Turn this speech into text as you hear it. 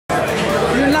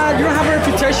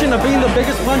reputation of being the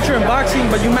biggest puncher in boxing,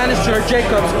 but you managed to hurt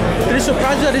Jacobs. Did it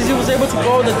surprise you that he was able to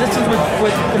go the distance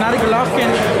with Gennady Golovkin,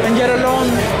 and yet alone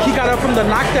he got up from the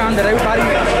knockdown that everybody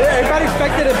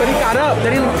expected it, but he got up.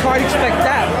 They didn't quite expect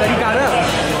that he got up.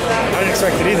 I didn't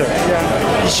expect it either. Yeah.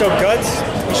 He showed guts.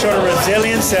 He showed a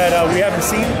resilience that we haven't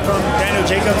seen from Daniel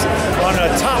Jacobs on a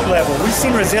top level. We've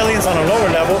seen resilience on a lower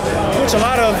level, which a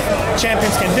lot of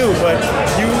champions can do, but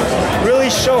you really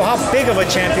show how big of a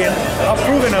champion, how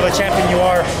proven of a champion you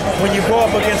are when you go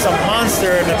up against a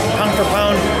monster and a pound for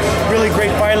pound, really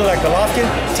great fighter like Golovkin,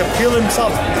 to peel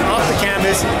himself off the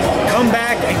canvas, come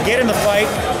back and get in the fight,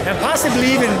 and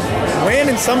possibly even win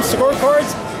in some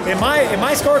scorecards. In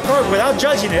my scorecard, without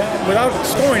judging it, without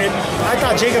scoring it, I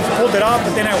thought Jacobs pulled it off,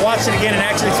 but then I watched it again and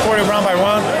actually scored it round by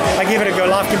round. I gave it a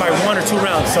Golovkin by 1 or 2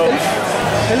 rounds. So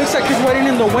it looks like he's waiting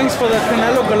in the wings for the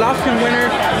Canelo-Golovkin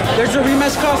winner. There's a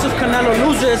rematch clause if Canelo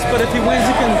loses, but if he wins,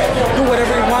 he can do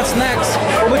whatever he wants next.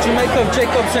 What would you make of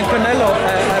Jacobs and Canelo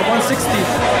at 160?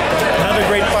 Another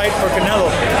great fight for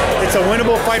Canelo. It's a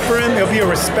winnable fight for him. It'll be a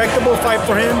respectable fight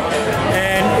for him,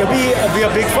 and it'll be a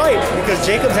big fight because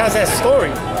Jacobs has that story.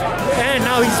 And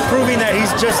now he's proving that he's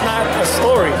just not a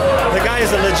story. The guy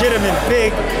is a legitimate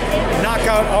big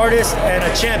knockout artist and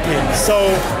a champion. So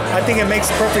I think it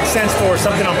makes perfect sense for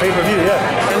something on pay-per-view, yeah.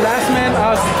 And last, man,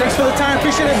 thanks for the time,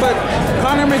 appreciate it, but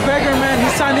Conor McGregor, man,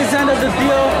 he signed his end of the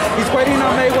deal. He's waiting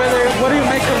on Mayweather. What do you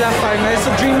make of that fight, man? It's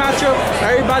a dream matchup.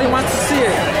 Everybody wants to see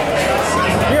it.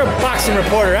 You're a boxing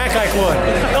reporter, act like one.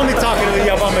 Don't be talking to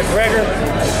me about McGregor.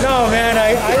 No, man,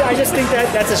 I just think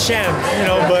that's a sham, you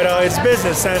know, but it's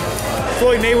business. And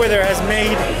Floyd Mayweather has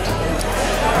made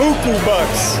buku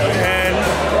bucks, and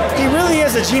he really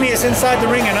is a genius inside the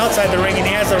ring and outside the ring, and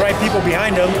he has the right people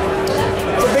behind him.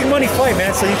 It's a big money fight,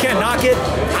 man, so you can't knock it.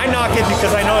 I knock it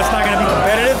because I know it's not going to be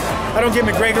competitive. I don't give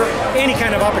McGregor any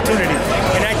kind of opportunity.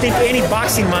 And I think any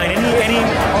boxing mind,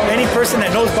 any person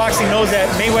that knows boxing knows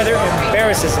that Mayweather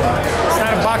embarrasses him. It's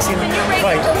not a boxing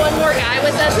fight. One more guy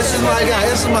with us. This is my guy.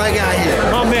 This is my guy here.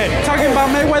 My man. Talking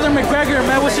about Mayweather, McGregor,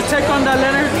 man, what's your take on that,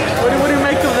 Leonard? What do you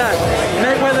make of that?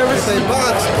 Mayweather If they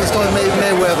box, it's going to be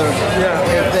Mayweather. Yeah.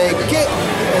 If they kick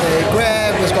and they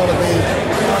grab, it's going to be...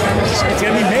 It's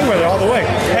going to be Mayweather all the way.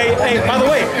 Hey, by the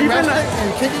way, and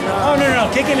kicking? Oh, no.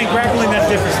 Kicking and grappling, that's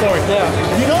a different story. Yeah.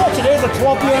 You know what? Today's the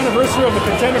 12th year anniversary of the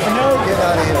Contender finale. Get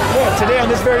out of here. Yeah, today on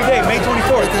this very day, May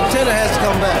 24th. The contender has to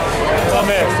come back. Oh,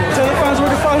 man. Tell the fans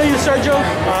where to follow you, Sergio.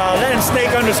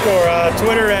 Snake _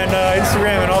 Twitter and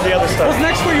Instagram and all the other stuff. What's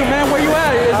next for you, man? Where you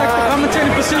at? Is like the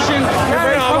commentating position?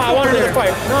 I want another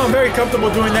fight. No, I'm very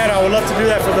comfortable doing that. I would love to do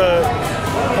that for the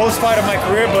post-fight of my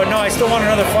career, but no, I still want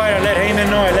another fight. I let Heyman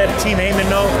know. I let Team Heyman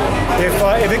know.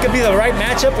 If it could be the right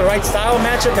matchup, the right style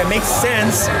matchup that makes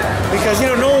sense, because, you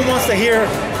know, no one wants to hear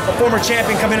a former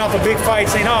champion coming off a big fight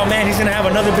saying, oh man, he's going to have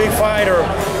another big fight, or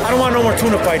I don't want no more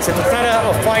tuna fights. If it's not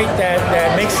a fight that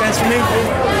makes sense for me,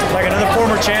 like another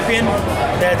former champion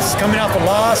that's coming off a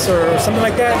loss or something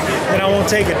like that, then I won't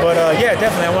take it. But yeah,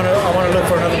 definitely, I want to look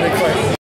for another big fight.